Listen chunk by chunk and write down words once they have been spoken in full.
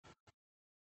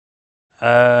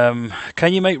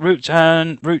Can you make routes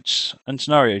and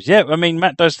scenarios? Yeah, I mean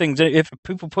Matt does things. If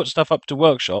people put stuff up to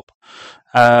workshop,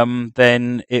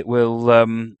 then it will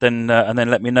and then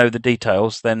let me know the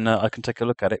details. Then I can take a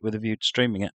look at it with a view to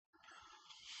streaming it.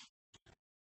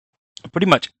 Pretty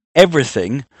much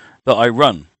everything that I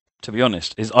run, to be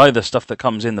honest, is either stuff that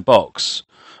comes in the box,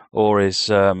 or is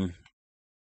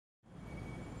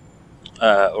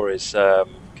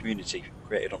community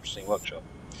created on Steam Workshop.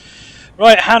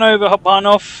 Right, Hanover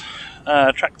Bahnhof,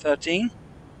 track 13.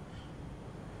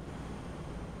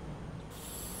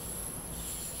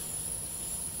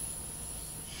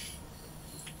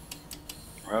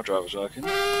 Rail driver's working.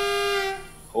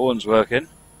 Horn's working.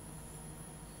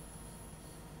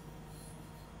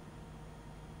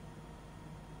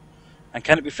 And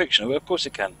can it be fictional? Well, of course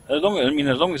it can. As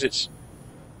long as it's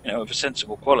of a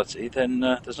sensible quality, then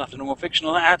there's nothing wrong with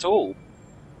fictional at all.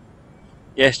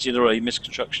 Yes, Gilroy,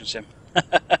 misconstruction sim.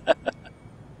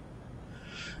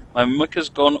 My mic has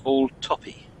gone all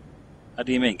toppy. How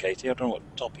do you mean, Katie? I don't know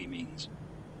what toppy means.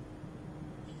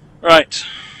 Right.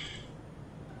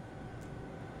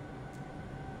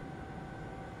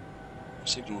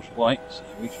 Signal's white, so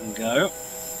we can go.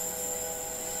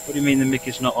 What do you mean the mic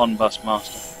is not on,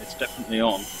 Busmaster? It's definitely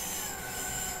on.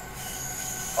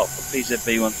 I'll put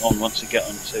PZB on once we get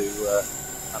onto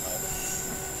Hanover.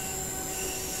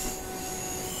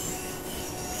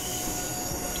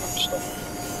 Time to stop.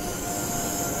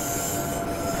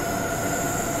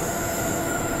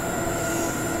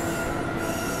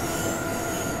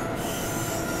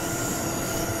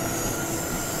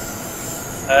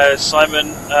 Simon,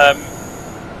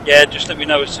 yeah, just let me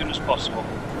know as soon as possible.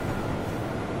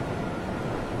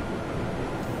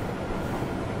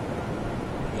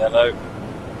 Yellow.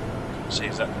 Can't see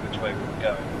exactly which way we're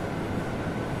going.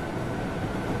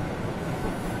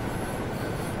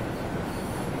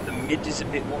 The mid is a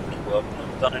bit wonky. Well, I've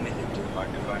not done anything to the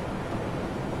microphone.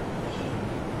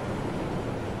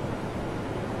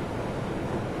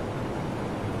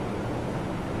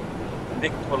 The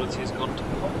mic quality has gone to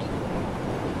pot.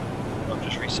 I'll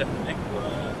just reset the mic.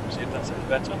 We'll see if that's any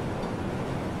better.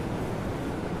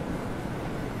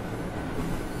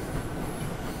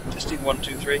 Testing 1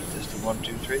 2 3. Testing 1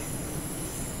 2 3.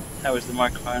 How is the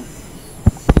microphone?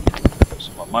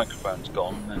 So my microphone's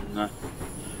gone, and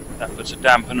that puts a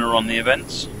dampener on the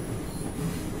events.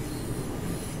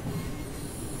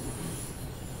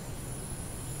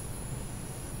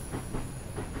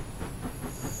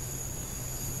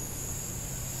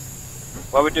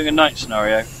 Well, we're doing a night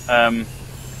scenario. If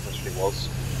that's what it was.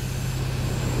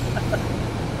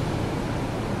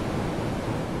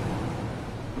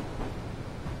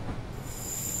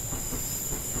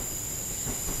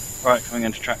 Right, coming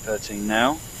into track 13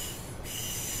 now.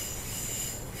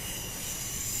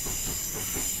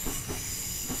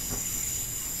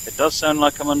 It does sound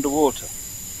like I'm underwater.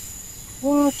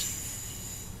 What?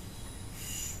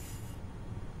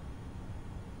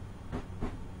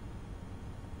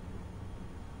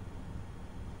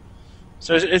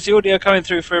 So is the audio coming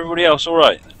through for everybody else all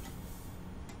right?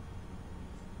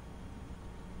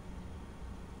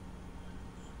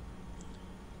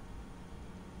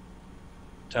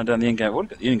 Turn down the in-game. Well,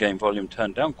 look at the in-game volume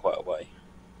turned down quite a way.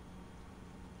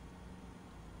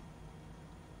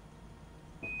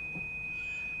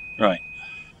 Right.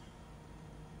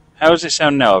 How does it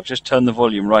sound now? I've just turned the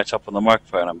volume right up on the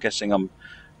microphone. I'm guessing I'm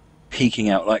peaking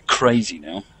out like crazy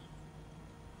now.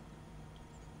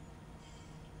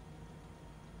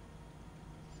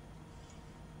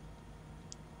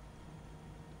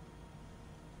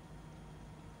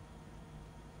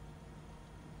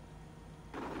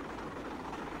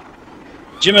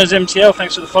 Jimmers MTL,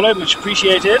 thanks for the follow, much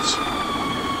appreciated.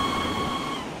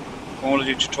 I want to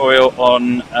do a tutorial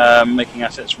on making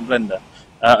assets from Blender.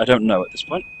 I don't know at this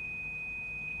point.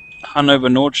 Hanover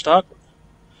Nordstag.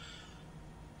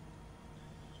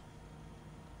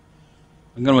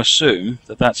 I'm going to assume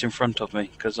that that's in front of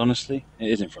me, because honestly, it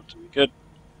is in front of me. Good.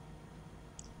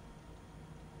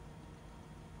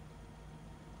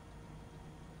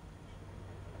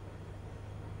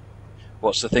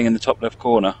 What's the thing in the top left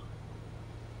corner?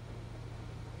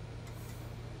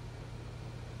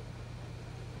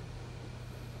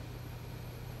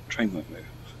 Train won't move.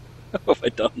 What have I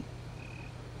done?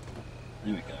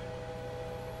 There we go.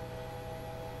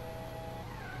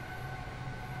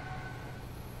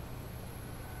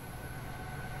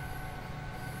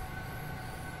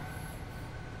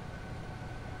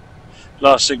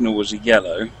 Last signal was a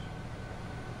yellow.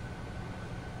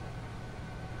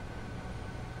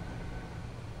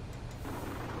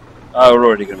 Oh, we're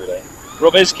already going to be late.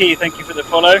 Rob Eski, thank you for the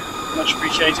follow. Much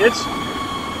appreciated.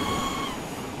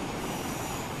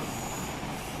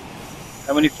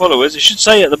 How many followers? It should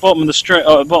say at the bottom of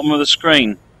the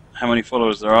screen how many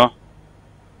followers there are.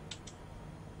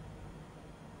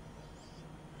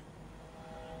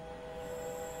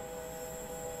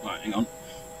 Right, hang on.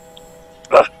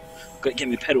 Got to get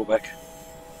my pedal back.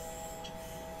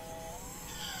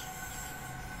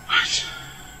 Right.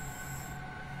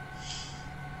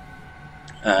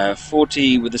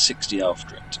 40 with a 60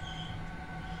 after it.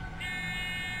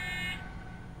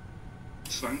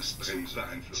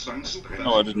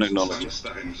 Oh, I didn't acknowledge it.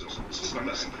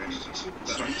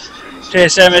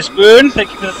 TSM Spoon, thank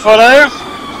you for the follow.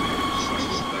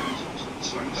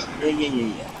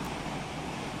 Yeah.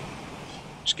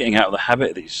 Just getting out of the habit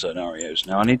of these scenarios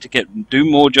now. I need to do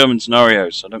more German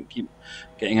scenarios so I don't keep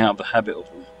getting out of the habit of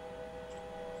them.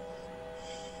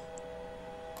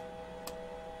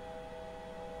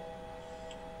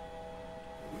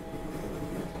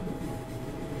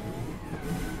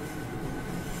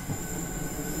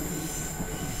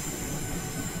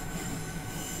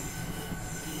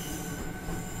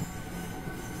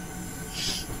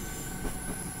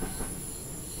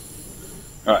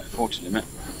 Alright, 40 limit.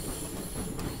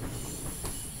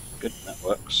 Good, that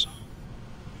works.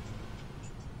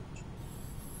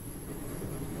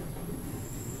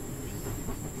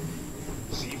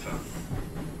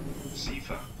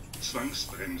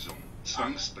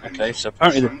 Okay, so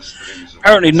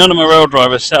apparently none of my rail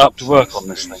drivers set up to work on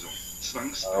this thing.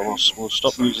 We'll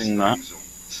stop using that.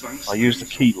 I'll use the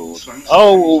keyboard.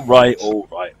 Oh, alright.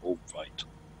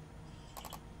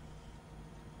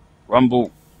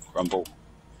 Rumble.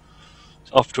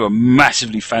 It's off to a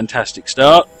massively fantastic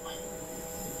start.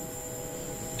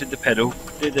 Did the pedal,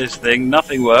 did this thing,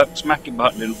 nothing worked, smacking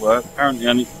button didn't work. Apparently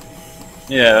I need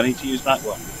to use that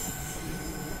one.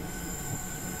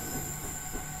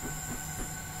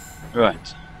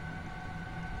 Right.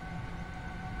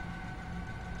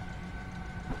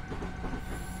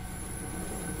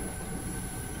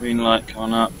 Green light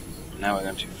coming up. Now we're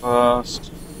going too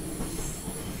fast.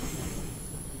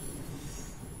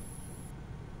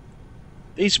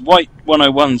 These white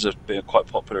 101s are quite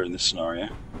popular in this scenario.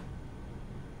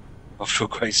 Off to a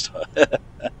great start.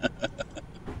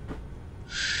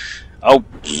 Oh.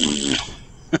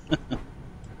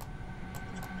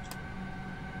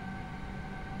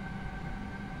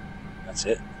 That's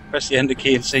it. Press the enter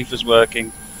key and see if it's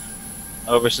working.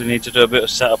 I obviously need to do a bit of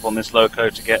setup on this loco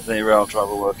to get the rail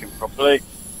driver working properly.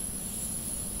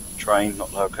 Train,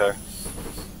 not loco.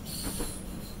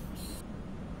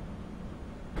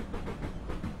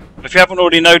 If you haven't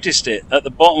already noticed it, at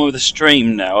the bottom of the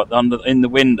stream now, in the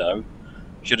window, you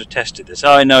should have tested this.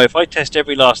 I know if I test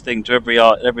every last thing to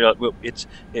it'd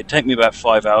take me about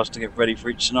 5 hours to get ready for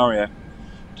each scenario.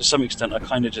 To some extent, I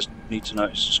kind of just need to know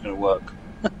it's just going to work.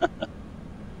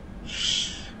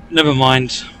 Never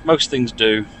mind, most things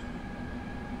do.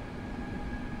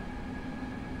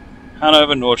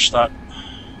 Hanover Nordstadt.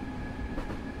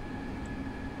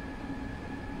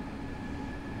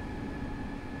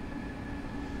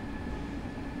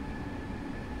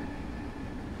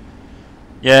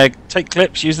 Yeah, take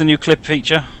clips, use the new clip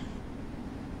feature.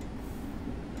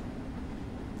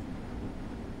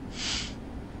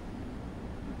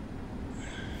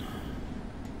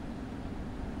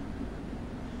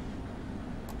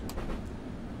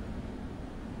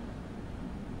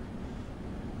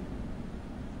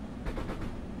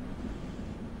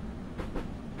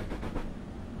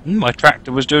 My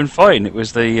tractor was doing fine. It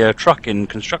was the truck in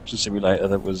Construction Simulator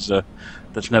that was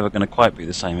that's never going to quite be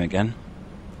the same again.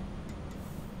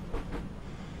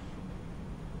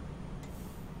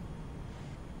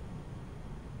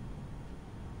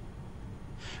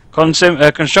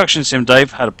 Construction Sim,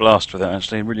 Dave, had a blast with it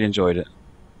actually. Really enjoyed it.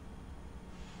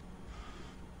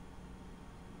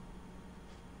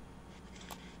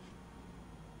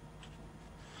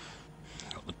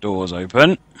 Got the doors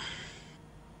open.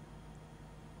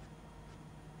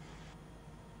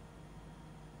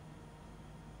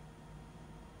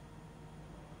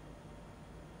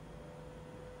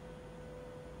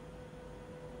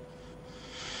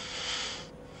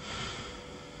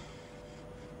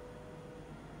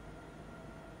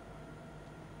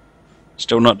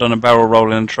 Still not done a barrel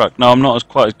roll in a truck. No, I'm not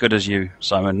quite as good as you,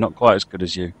 Simon. Not quite as good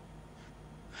as you.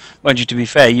 Mind you, to be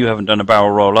fair, you haven't done a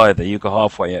barrel roll either. You got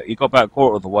halfway out. You got about a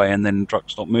quarter of the way, and then the truck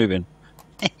stopped moving.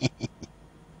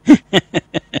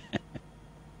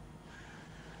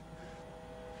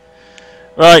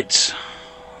 Right,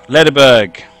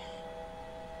 Lederberg.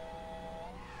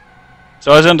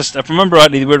 So as if I remember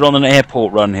rightly, we're on an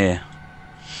airport run here.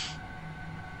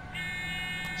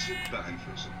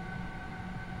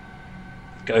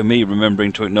 Go me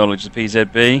remembering to acknowledge the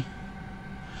PZB.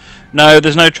 No,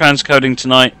 there's no transcoding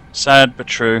tonight. Sad but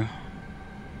true.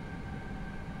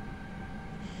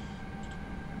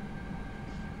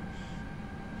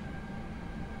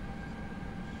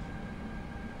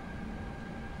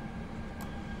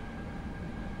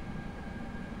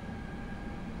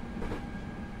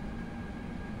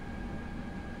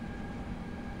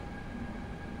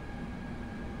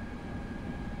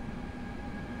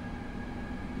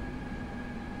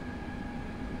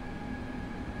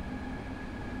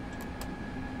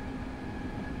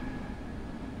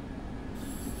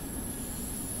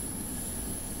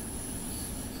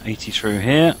 $80 through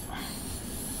here.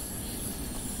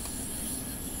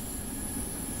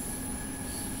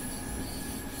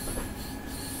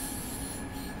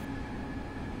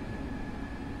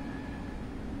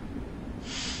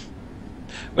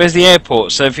 Where's the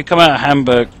airport? So if you come out of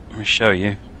Hamburg, let me show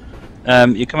you.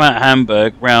 You come out of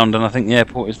Hamburg, round, and I think the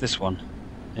airport is this one.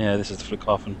 Yeah, this is the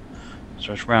Flughafen.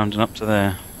 So it's rounding up to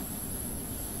there.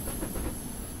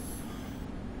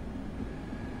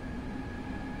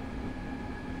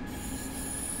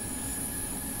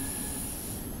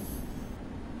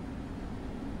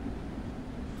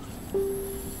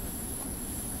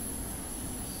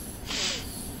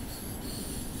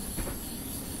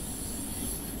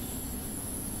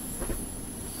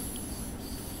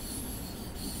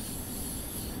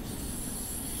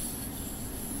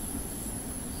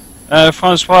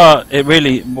 Francois, it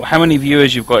really, how many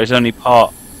viewers you've got is only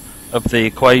part of the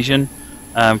equation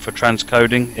for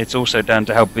transcoding. It's also down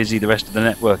to how busy the rest of the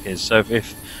network is. So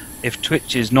if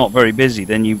Twitch is not very busy,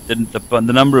 then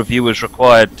the number of viewers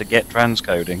required to get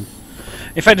transcoding.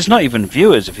 In fact, it's not even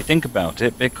viewers if you think about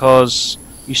it, because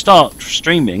you start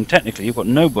streaming, technically you've got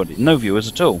no viewers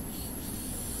at all.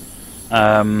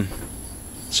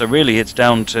 So really, it's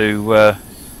down to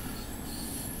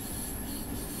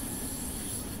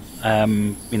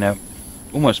you know,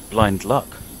 almost blind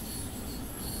luck.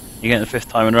 You get it the 5th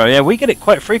time in a row. Yeah, we get it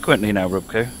quite frequently now,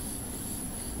 Rubko.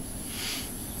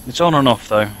 It's on and off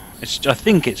though. I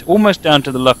think it's almost down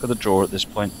to the luck of the draw at this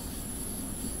point.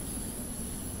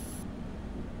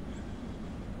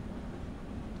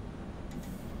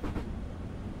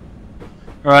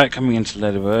 Alright, coming into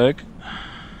Lederberg.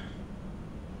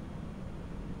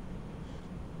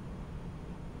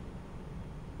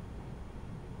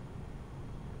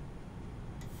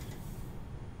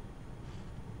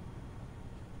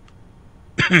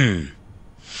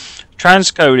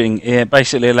 Transcoding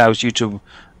basically allows you to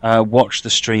watch the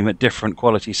stream at different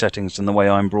quality settings than the way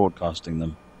I'm broadcasting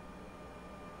them.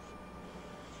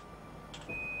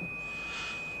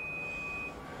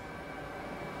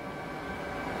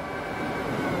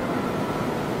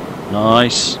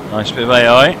 Nice bit of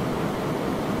AI.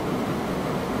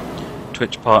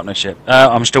 Twitch partnership.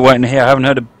 I'm still waiting to hear. I haven't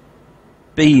heard a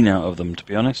bean out of them, to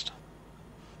be honest.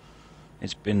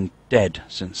 It's been dead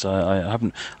since I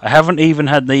haven't even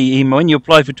had the email. When you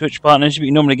apply for Twitch partnership,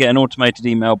 you normally get an automated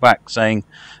email back saying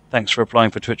thanks for applying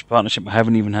for Twitch partnership. I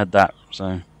haven't even had that,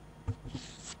 so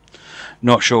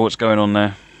not sure what's going on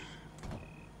there.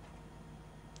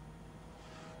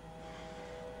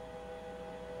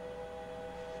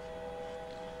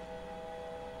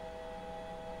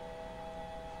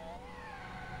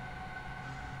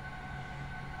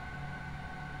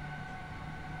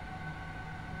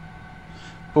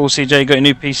 Paul CJ, got a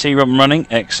new PC up and running.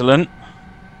 Excellent.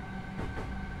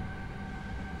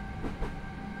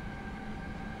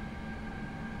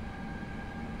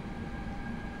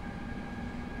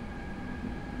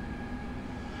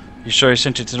 You sure you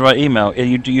sent it to the right email?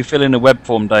 Do you fill in a web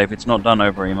form, Dave? It's not done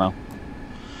over email.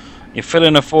 You fill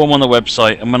in a form on the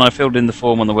website, and when I filled in the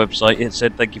form on the website, it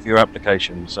said thank you for your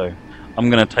application. So I'm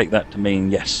going to take that to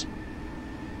mean yes.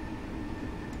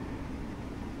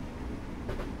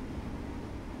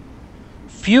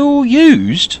 Fuel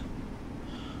used?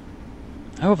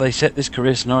 How have they set this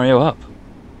career scenario up?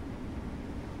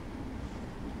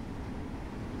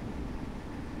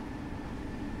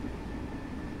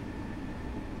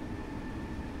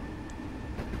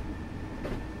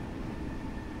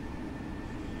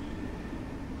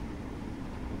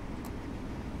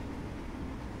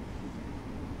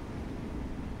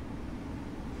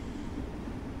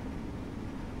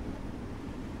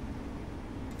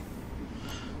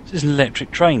 This is an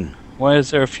electric train. Why is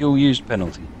there a fuel used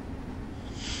penalty?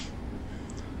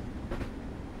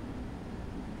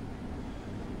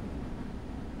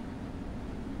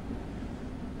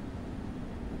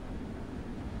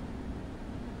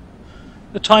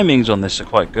 The timings on this are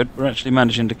quite good. We're actually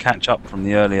managing to catch up from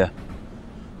the earlier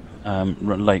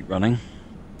late running.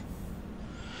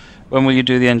 When will you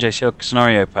do the NJCL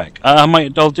scenario pack?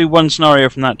 I'll do one scenario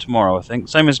from that tomorrow, I think.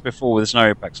 Same as before with the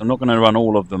scenario packs. I'm not going to run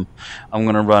all of them. I'm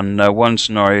going to run one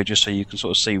scenario just so you can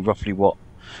sort of see roughly what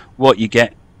you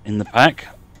get in the pack.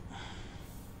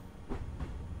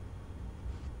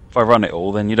 If I run it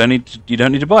all, then you don't need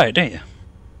to buy it, do you?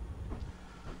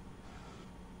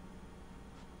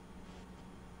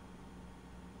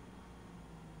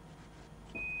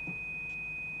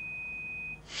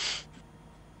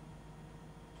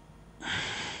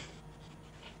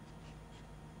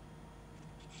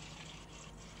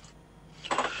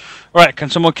 Right, can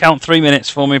someone count 3 minutes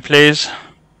for me, please?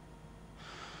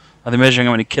 Are they measuring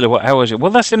how many kilowatt hours?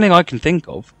 Well, that's the only thing I can think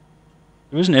of.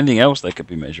 There isn't anything else they could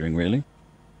be measuring, really.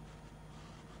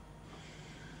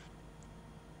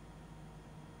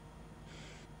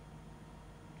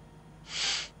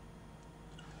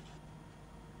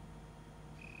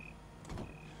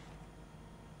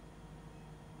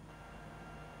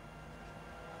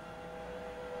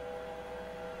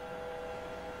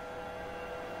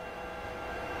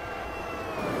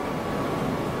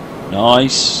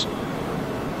 Nice.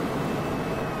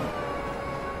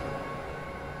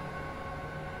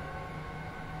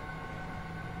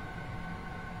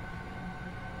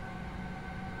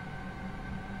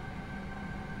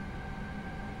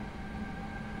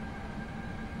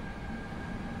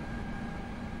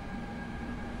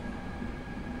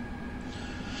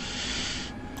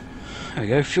 There we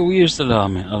go, fuel used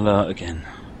alert again.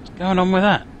 What's going on with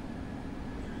that?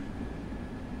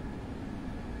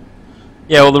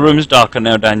 Yeah, well, the room's darker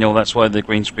now, Daniel. That's why the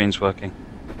green screen's working.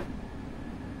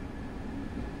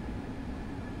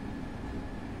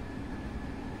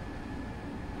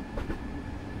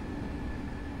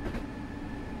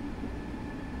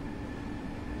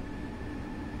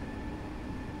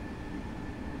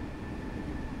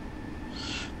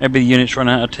 Maybe the unit's run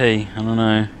out of tea. I don't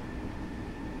know.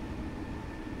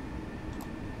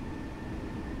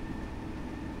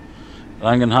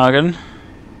 Langenhagen.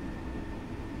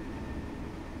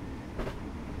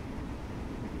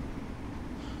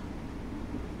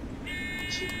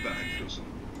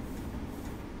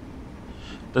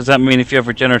 Does that mean if you have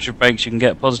regenerative brakes you can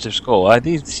get a positive score?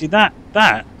 See, that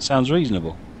sounds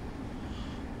reasonable.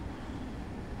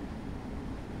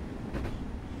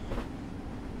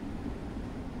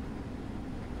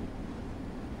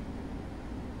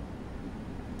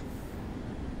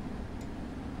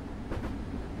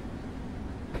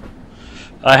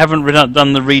 I haven't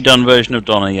done the redone version of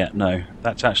Donna yet, no.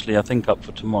 That's actually, I think, up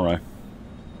for tomorrow.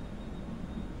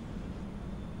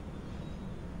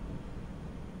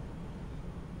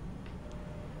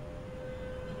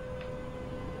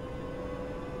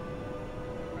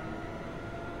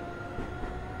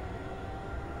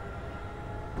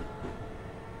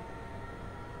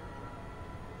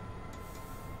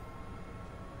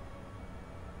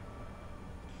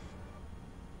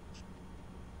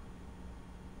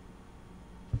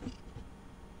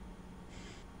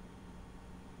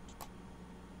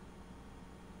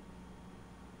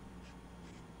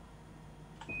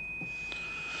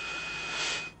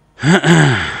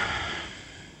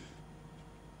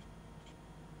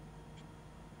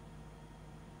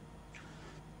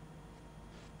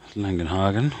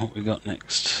 Langenhagen, what we got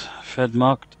next?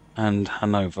 Fedmarkt and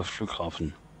Hanover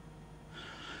Flughafen.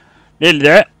 Nearly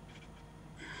there.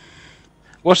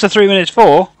 What's the 3 minutes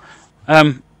for?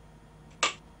 When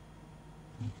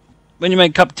you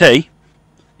make a cup of tea,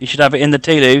 you should have it in the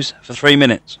tea leaves for 3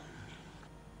 minutes.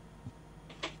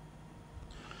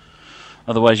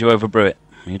 Otherwise you overbrew it.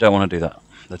 You don't want to do that.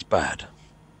 That's bad.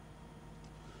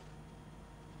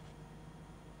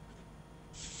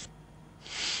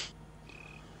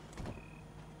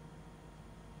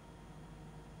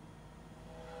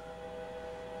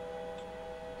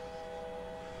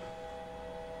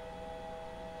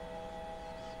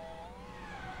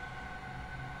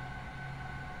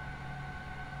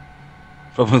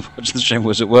 Problem with watching the stream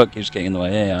was at work, he was getting in the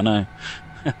way. Yeah, I know.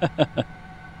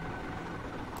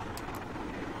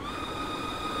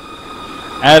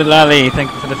 Adilali, thank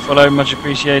you for the follow, much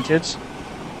appreciated.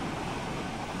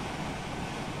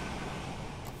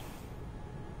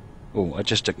 Oh, I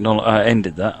just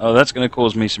ended that. Oh, that's going to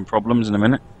cause me some problems in a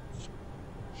minute.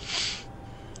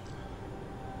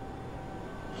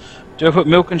 Do I put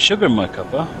milk and sugar in my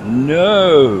cuppa?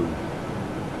 No!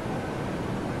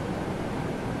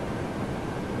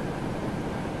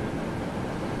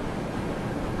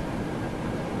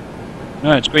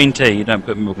 No, it's green tea. You don't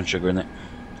put milk and sugar in it.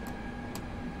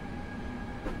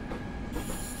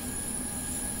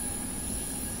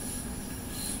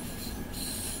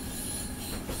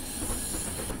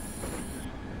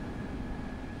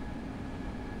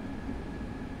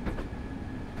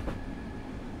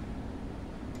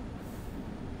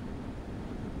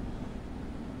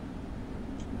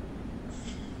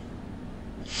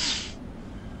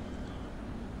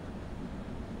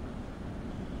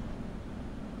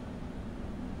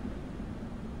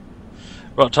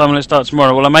 What time will it start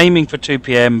tomorrow? Well, I'm aiming for 2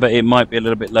 PM, but it might be a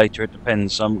little bit later. It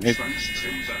depends. Yeah,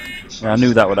 I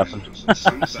knew that would happen.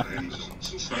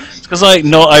 It's because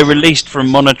I released from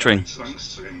monitoring.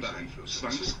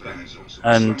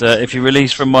 And if you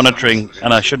release from monitoring,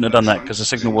 and I shouldn't have done that because the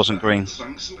signal wasn't green.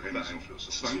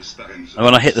 And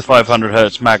when I hit the 500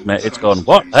 Hz magnet, it's gone,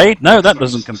 what? Hey, no, that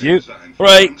doesn't compute.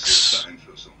 Brakes!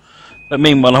 But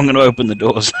meanwhile, I'm going to open the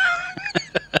doors.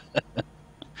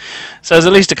 So there's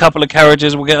at least a couple of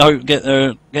carriages. We'll get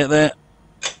there.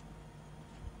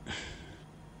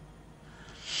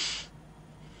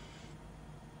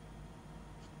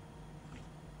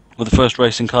 Will the first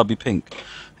racing car be pink?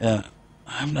 Yeah,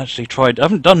 I haven't actually tried. I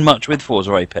haven't done much with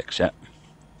Forza Apex yet.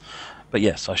 But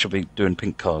yes, I shall be doing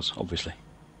pink cars, obviously.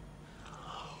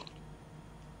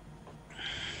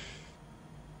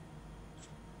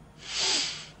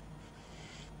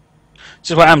 This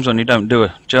is what happens when you don't do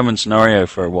a German scenario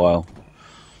for a while.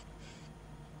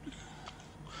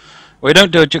 Well, you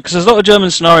don't do it because there's a lot of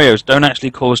German scenarios don't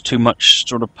actually cause too much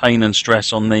sort of pain and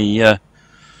stress on the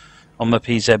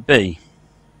PZB.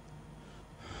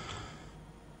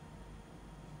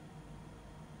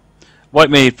 White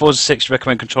me, Forza 6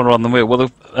 recommend controller on the wheel. Well,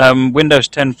 the Windows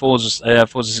 10 Forza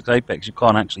 6 Apex, you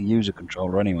can't actually use a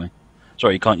controller anyway.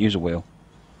 Sorry, you can't use a wheel.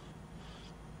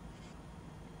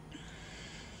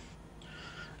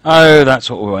 Oh, that's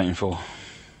what we're waiting for.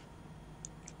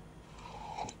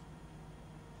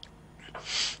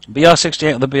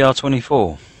 BR68 or the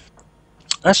BR24?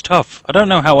 That's tough. I don't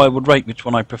know how I would rate which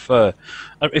one I prefer.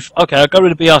 Okay, I'll go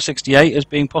with the BR68 as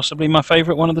being possibly my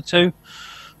favourite one of the two.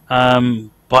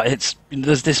 But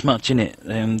there's this much in it.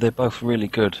 They're both really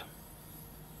good.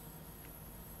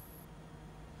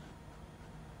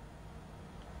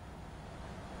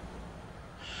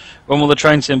 When will the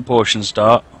train sim portion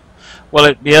start? Well,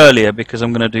 it'll be earlier because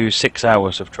I'm going to do 6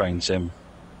 hours of train sim.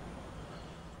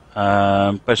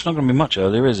 But it's not going to be much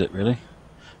earlier, is it, really?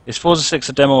 Is Forza 6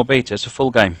 a demo or beta? It's a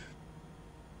full game.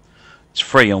 It's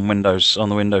free on Windows, on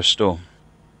the Windows Store.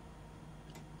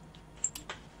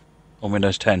 On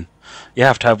Windows 10. You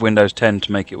have to have Windows 10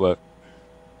 to make it work.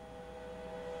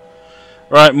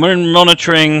 Right, we're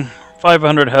monitoring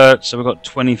 500 Hz, so we've got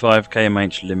 25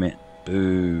 kmh limit.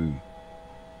 Boo.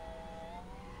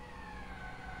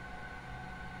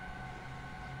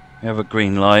 We have a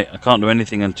green light. I can't do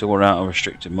anything until we're out of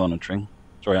restricted monitoring.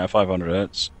 Sorry, out of 500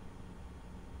 Hz.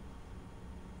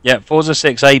 Yeah, Forza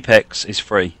 6 Apex is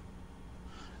free.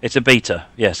 It's a beta,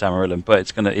 yes, Amarillo,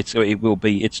 but it will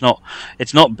be. It's not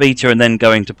beta and then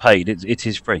going to paid. It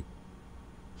is free.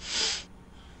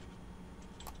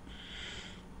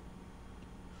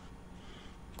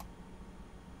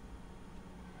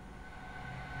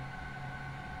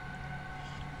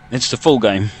 It's the full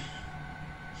game.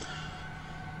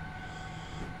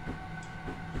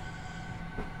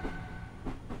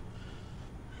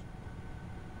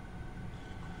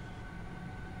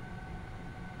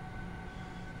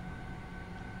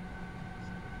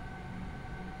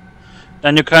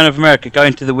 Daniel Cohn of America,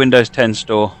 going to the Windows 10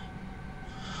 store.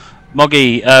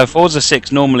 Moggy, Forza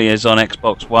 6 normally is on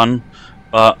Xbox One,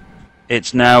 but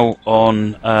it's now on,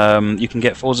 you can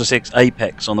get Forza 6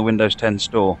 Apex on the Windows 10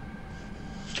 store.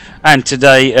 And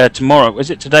today, tomorrow,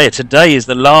 is it today? Today is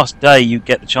the last day you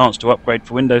get the chance to upgrade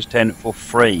for Windows 10 for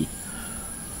free.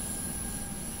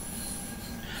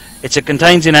 It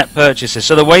contains in-app purchases.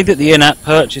 So the way that the in-app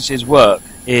purchases work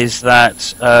is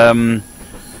that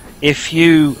if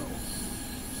you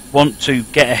want to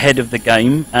get ahead of the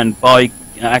game and buy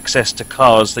access to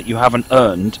cars that you haven't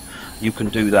earned, you can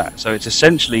do that. So it's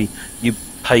essentially you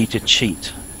pay to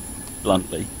cheat,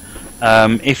 bluntly.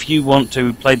 If you want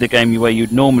to play the game the way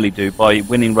you'd normally do, by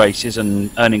winning races and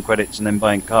earning credits and then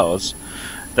buying cars,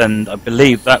 then I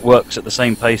believe that works at the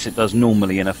same pace it does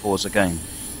normally in a Forza game.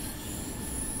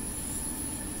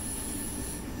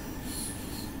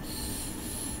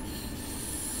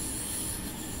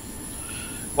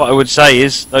 What I would say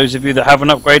is, those of you that haven't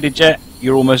upgraded yet,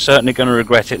 you're almost certainly going to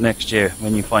regret it next year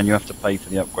when you find you have to pay for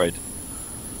the upgrade.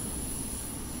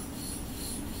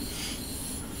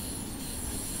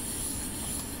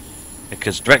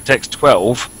 Because DirectX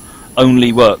 12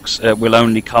 only works, will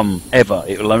only come ever,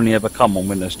 it will only ever come on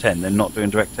Windows 10. They're not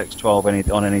doing DirectX 12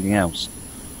 on anything else.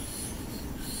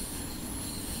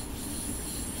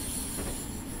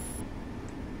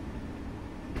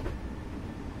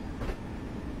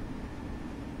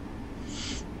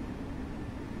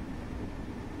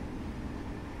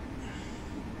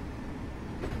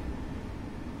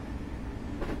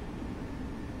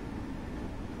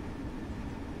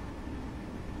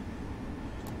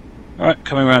 Alright,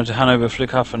 coming around to Hanover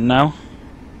Flughafen now.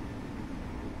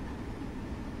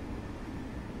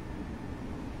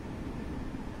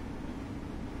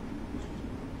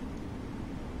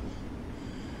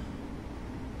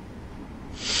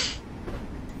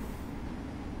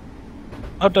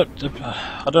 I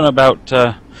don't know about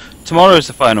tomorrow's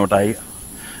the final day.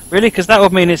 Really? Because that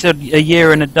would mean it's a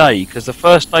year and a day, because the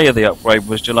first day of the upgrade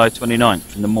was July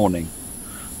 29th in the morning.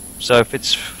 So if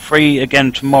it's free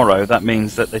again tomorrow, that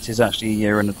means that it is actually a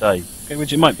year and a day. Okay,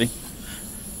 which it might be.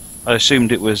 I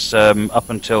assumed it was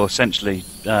up until essentially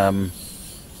tomorrow,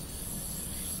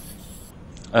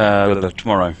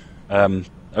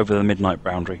 over the midnight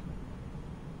boundary.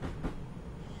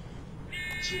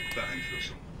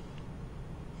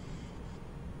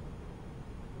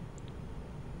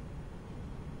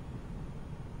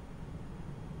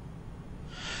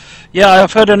 Yeah,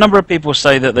 I've heard a number of people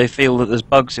say that they feel that there's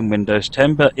bugs in Windows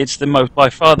 10, but it's by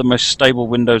far the most stable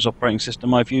Windows operating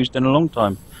system I've used in a long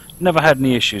time. Never had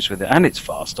any issues with it, and it's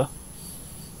faster.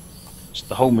 Just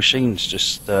the whole machines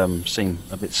just seem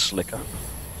a bit slicker.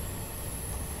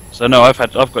 So no,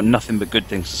 I've got nothing but good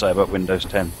things to say about Windows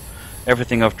 10.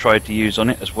 Everything I've tried to use on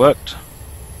it has worked.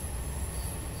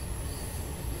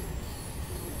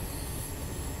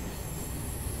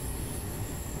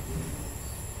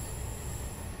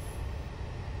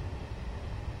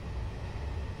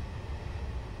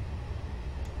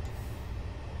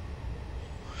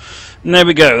 And there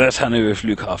we go, that's Hanover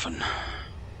Flughafen.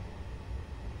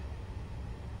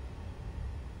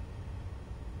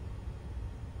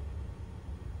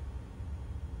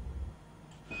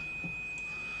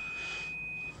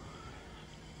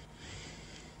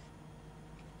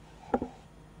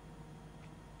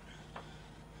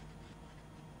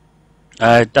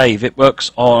 Dave, it works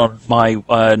on my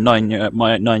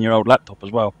 9-year-old laptop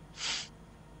as well.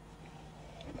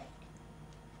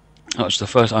 That's the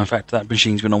first time. In fact, that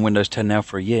machine's been on Windows 10 now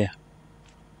for a year.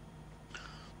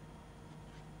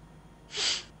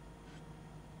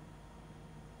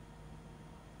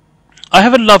 I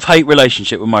have a love-hate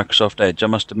relationship with Microsoft Edge, I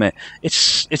must admit.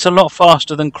 It's a lot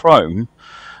faster than Chrome,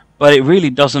 but it really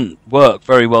doesn't work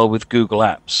very well with Google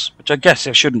Apps, which I guess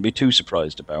I shouldn't be too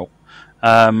surprised about.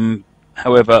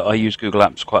 However, I use Google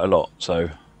Apps quite a lot, so...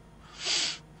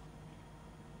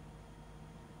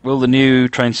 Will the new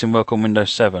train sim work on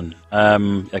Windows 7?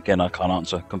 Again, I can't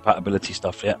answer compatibility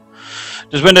stuff yet.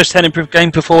 Does Windows 10 improve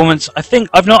game performance? I think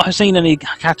I've not seen any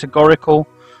categorical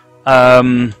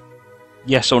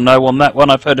yes or no on that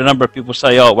one. I've heard a number of people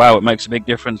say, oh wow, it makes a big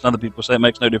difference, and other people say it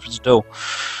makes no difference at all.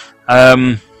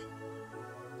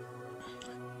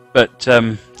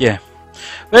 Yeah.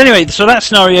 But anyway, so that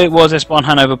scenario was S-Bahn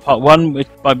Hannover Part 1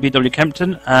 by Bw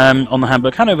Kempten on the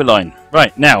Hamburg Hanover line.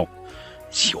 Right, now,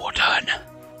 it's your turn.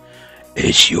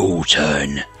 It's your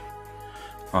turn.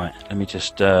 Right, let me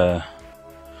just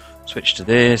switch to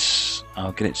this.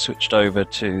 I'll get it switched over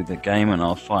to the game and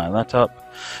I'll fire that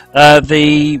up.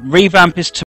 The revamp is